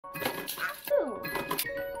Ooh.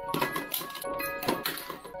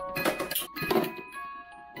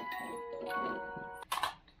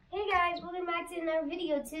 Hey guys, welcome back to another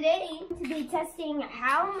video. Today, to be testing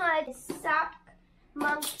how much Sock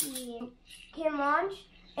Monkey can launch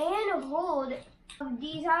and hold of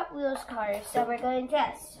these Hot Wheels cars that we're going to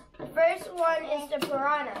test. The first one is the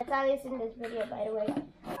Piranha. That's how it's in this video, by the way.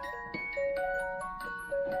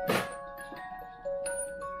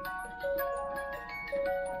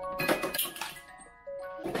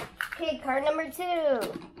 Okay, car number 2.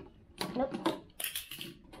 Nope.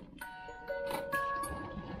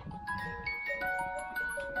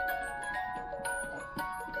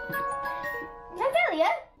 Is that Delia?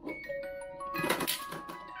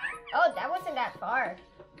 Oh, that wasn't that far.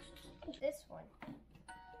 This one.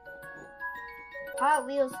 Hot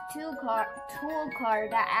Wheels tool car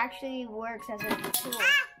that actually works as a tool.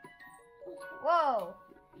 Whoa.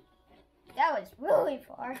 That was really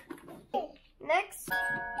far. Next. No.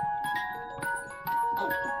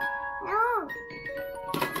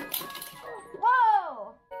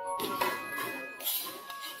 Whoa.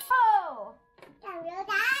 Whoa. Real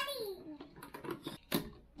Daddy.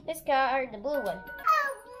 This car, the blue one.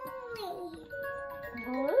 Oh,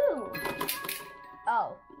 blue.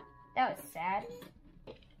 Oh, that was sad.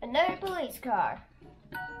 Another police car.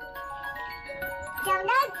 So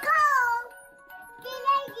let's go.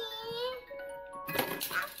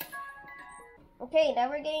 Okay, now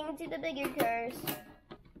we're getting into the bigger cars.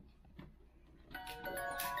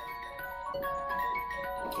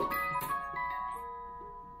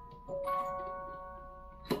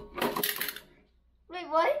 Wait,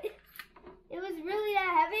 what? It was really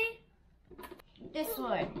that heavy? This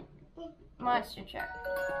one. Monster truck.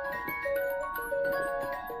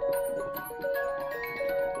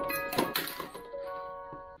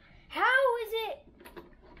 How is it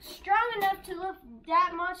strong enough to lift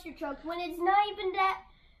that monster truck when it's not even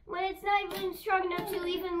strong enough to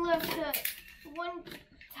even lift one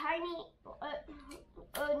tiny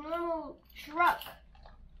normal truck?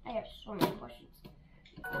 I have so many questions.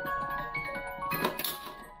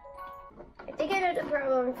 I think I know the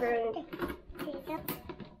problem for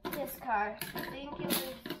this car. I think it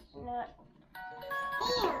was not.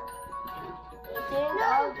 It didn't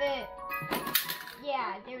all fit.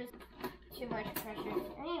 Yeah, there was too much pressure.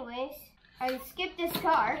 Anyways, I skipped this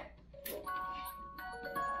car.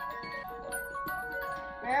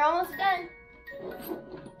 We're almost done.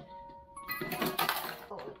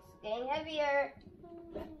 Oh, it's getting heavier.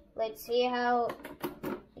 Let's see how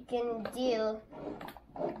it can deal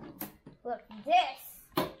with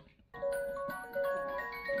this.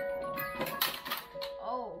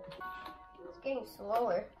 Oh, it's getting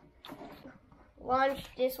slower. Launched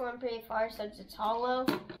this one pretty far since it's hollow.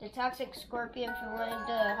 The Toxic Scorpion from one of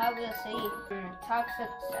the Hot Wheels City Toxic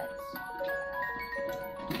sets.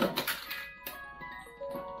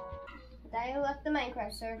 I left the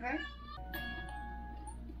Minecraft server.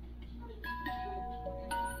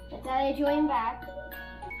 That's how I joined back.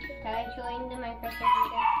 That's how I joined the Minecraft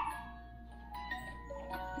server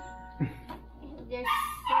again. There's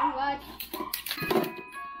so much.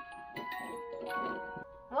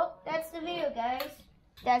 Well, that's the video, guys.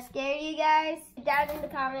 That scared you guys? Down in the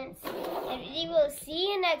comments. And we will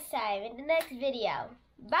see you next time in the next video.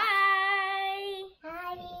 Bye!